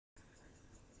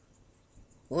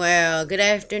Well, good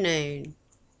afternoon.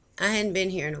 I hadn't been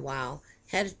here in a while.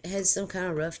 Had some kind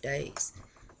of rough days.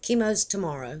 Chemo's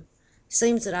tomorrow.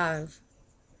 Seems that I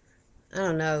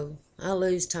don't know, I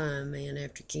lose time, man,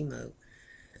 after chemo.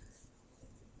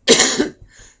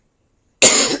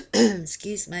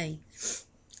 Excuse me.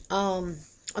 Um,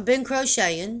 I've been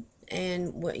crocheting,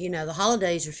 and the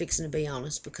holidays are fixing to be on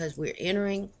us because we're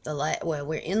entering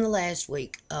we're in the last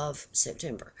week of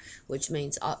September, which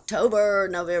means October,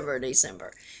 November,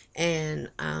 December, and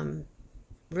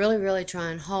really, really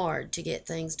trying hard to get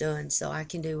things done so I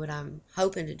can do what I'm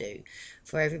hoping to do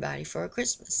for everybody for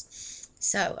Christmas.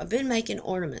 So I've been making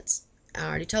ornaments. I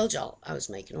already told y'all I was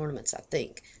making ornaments, I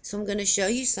think. So I'm going to show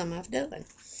you some I've done.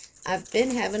 I've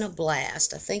been having a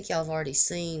blast. I think y'all have already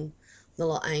seen the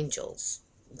little angels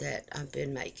that I've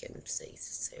been making. See,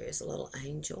 there's a little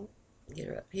angel. Get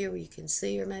her up here where you can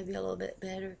see her maybe a little bit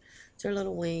better. It's her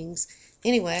little wings.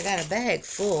 Anyway, I got a bag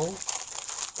full.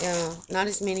 Not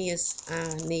as many as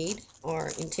I need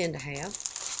or intend to have.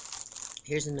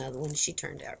 Here's another one. She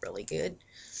turned out really good.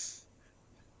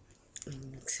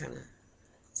 Kind of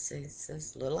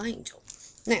says little angel.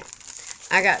 Now,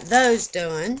 I got those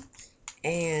done.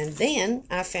 And then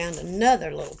I found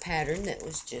another little pattern that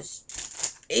was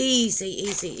just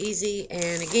easy.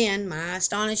 And again, my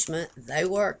astonishment, they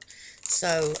worked.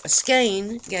 So a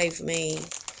skein gave me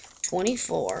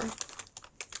 24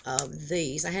 of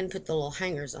these. I hadn't put the little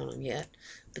hangers on them yet,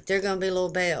 but they're going to be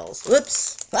little bells.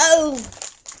 Whoops. Whoa.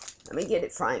 Let me get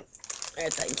it, Frank. There,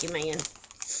 thank you, man.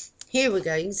 Here we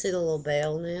go. You can see the little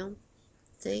bell now.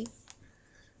 See?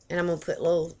 And I'm going to put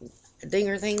little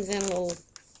dinger things in, little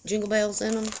jingle bells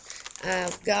in them.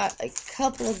 I've got a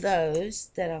couple of those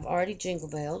that I've already jingle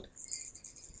belled.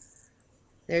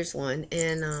 There's one,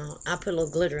 and I put a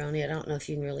little glitter on it. I don't know if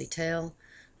you can really tell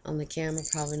on the camera,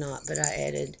 probably not, but I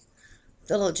added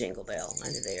the little jingle bell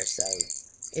under there, so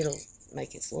it'll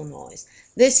make its little noise.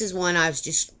 This is one I was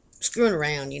just screwing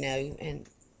around, and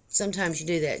sometimes you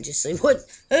do that and just see,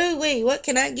 what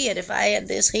can I get if I add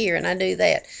this here and I do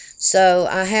that? So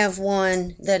I have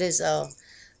one that is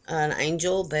an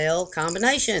angel bell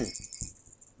combination.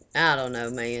 I don't know,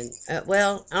 man.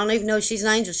 Well, I don't even know if she's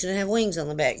an angel. She doesn't have wings on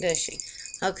the back, does she?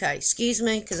 Okay, excuse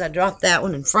me, because I dropped that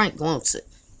one and Frank wants it.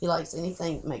 He likes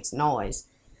anything that makes noise.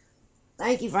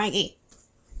 Thank you, Frankie.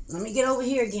 Let me get over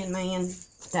here again, man.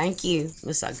 Thank you.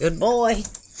 That's a good boy.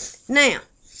 Now,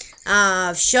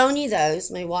 I've shown you those.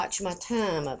 Let me watch my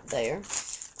time up there.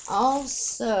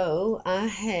 Also, I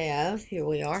have, here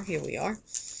we are.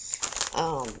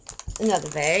 Another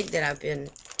bag that I've been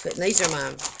putting. These are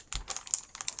my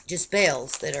just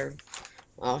bells that are,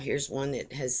 oh, here's one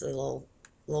that has the little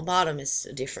bottom is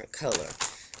a different color.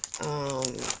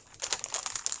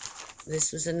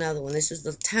 This was another one. This was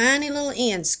the tiny little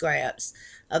end scraps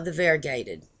of the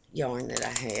variegated yarn that I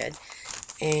had.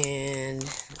 And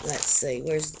let's see,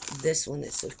 where's this one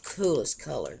that's the coolest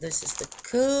color? This is the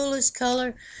coolest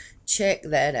color. Check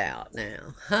that out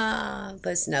now.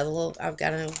 But it's another little, I've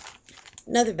got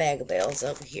another bag of bells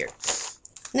over here.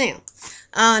 Now,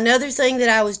 another thing that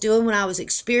I was doing when I was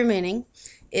experimenting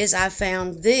is I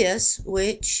found this,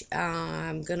 which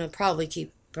I'm going to probably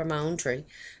keep for my own tree.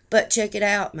 But check it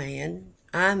out, man.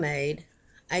 I made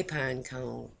a pine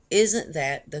cone. Isn't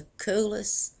that the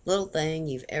coolest little thing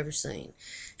you've ever seen?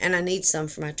 And I need some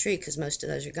for my tree because most of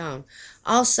those are gone.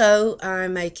 Also,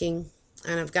 I'm making,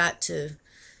 and I've got to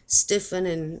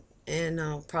stiffen and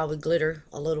I'll probably glitter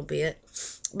a little bit.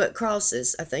 But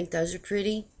crosses, I think those are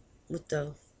pretty with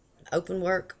the open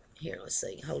work. Here, let's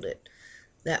see, hold it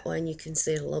that way and you can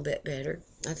see it a little bit better.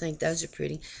 I think those are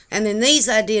pretty. And then these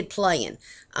I did playing.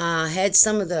 I had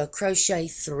some of the crochet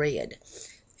thread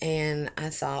and I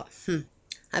thought,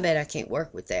 I bet I can't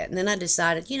work with that. And then I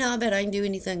decided, I bet I can do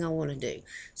anything I want to do.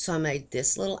 So I made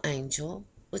this little angel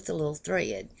with the little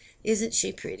thread. Isn't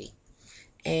she pretty?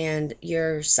 And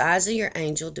your size of your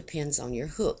angel depends on your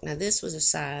hook. Now this was a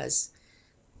size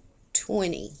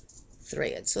 20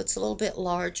 thread, so it's a little bit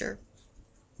larger.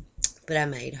 But I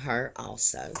made her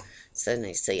also. So now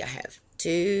you see I have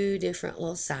two different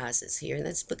little sizes here. And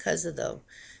that's because of the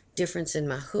difference in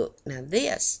my hook. Now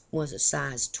this was a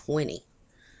size 20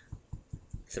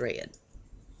 thread.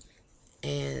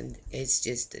 And it's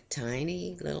just a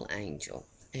tiny little angel.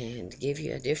 And to give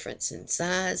you a difference in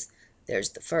size, there's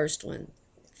the first one,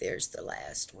 there's the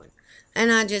last one.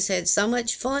 And I just had so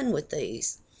much fun with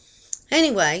these.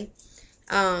 Anyway,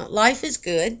 life is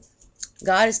good.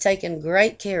 God has taken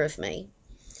great care of me.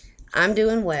 I'm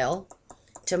doing well.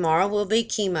 Tomorrow will be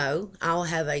chemo. I'll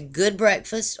have a good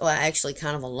breakfast, or actually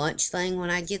kind of a lunch thing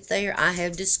when I get there. I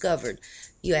have discovered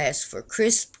you ask for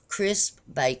crisp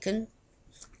bacon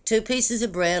 2 pieces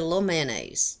of bread, a little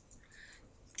mayonnaise.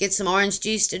 Get some orange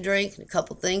juice to drink, and a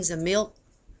couple things of milk.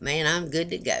 Man, I'm good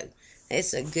to go.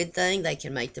 It's a good thing. They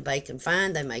can make the bacon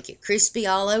fine. They make it crispy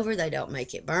all over. They don't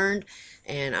make it burned.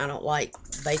 And I don't like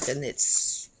bacon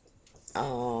that's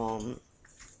yuck,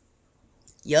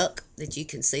 that you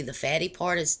can see the fatty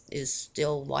part is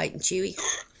still white and chewy.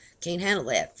 Can't handle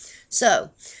that.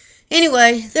 So,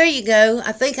 anyway, there you go.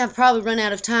 I think I've probably run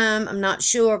out of time. I'm not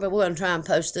sure, but we're going to try and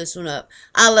post this one up.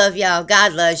 I love y'all.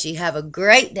 God loves you. Have a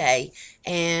great day.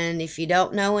 And if you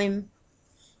don't know him,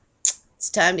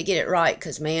 it's time to get it right,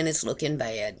 because, man, it's looking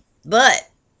bad. But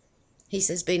he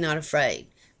says, be not afraid.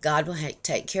 God will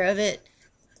take care of it.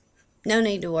 No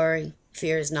need to worry.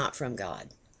 Fear is not from God.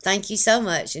 Thank you so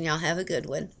much, and y'all have a good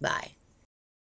one. Bye.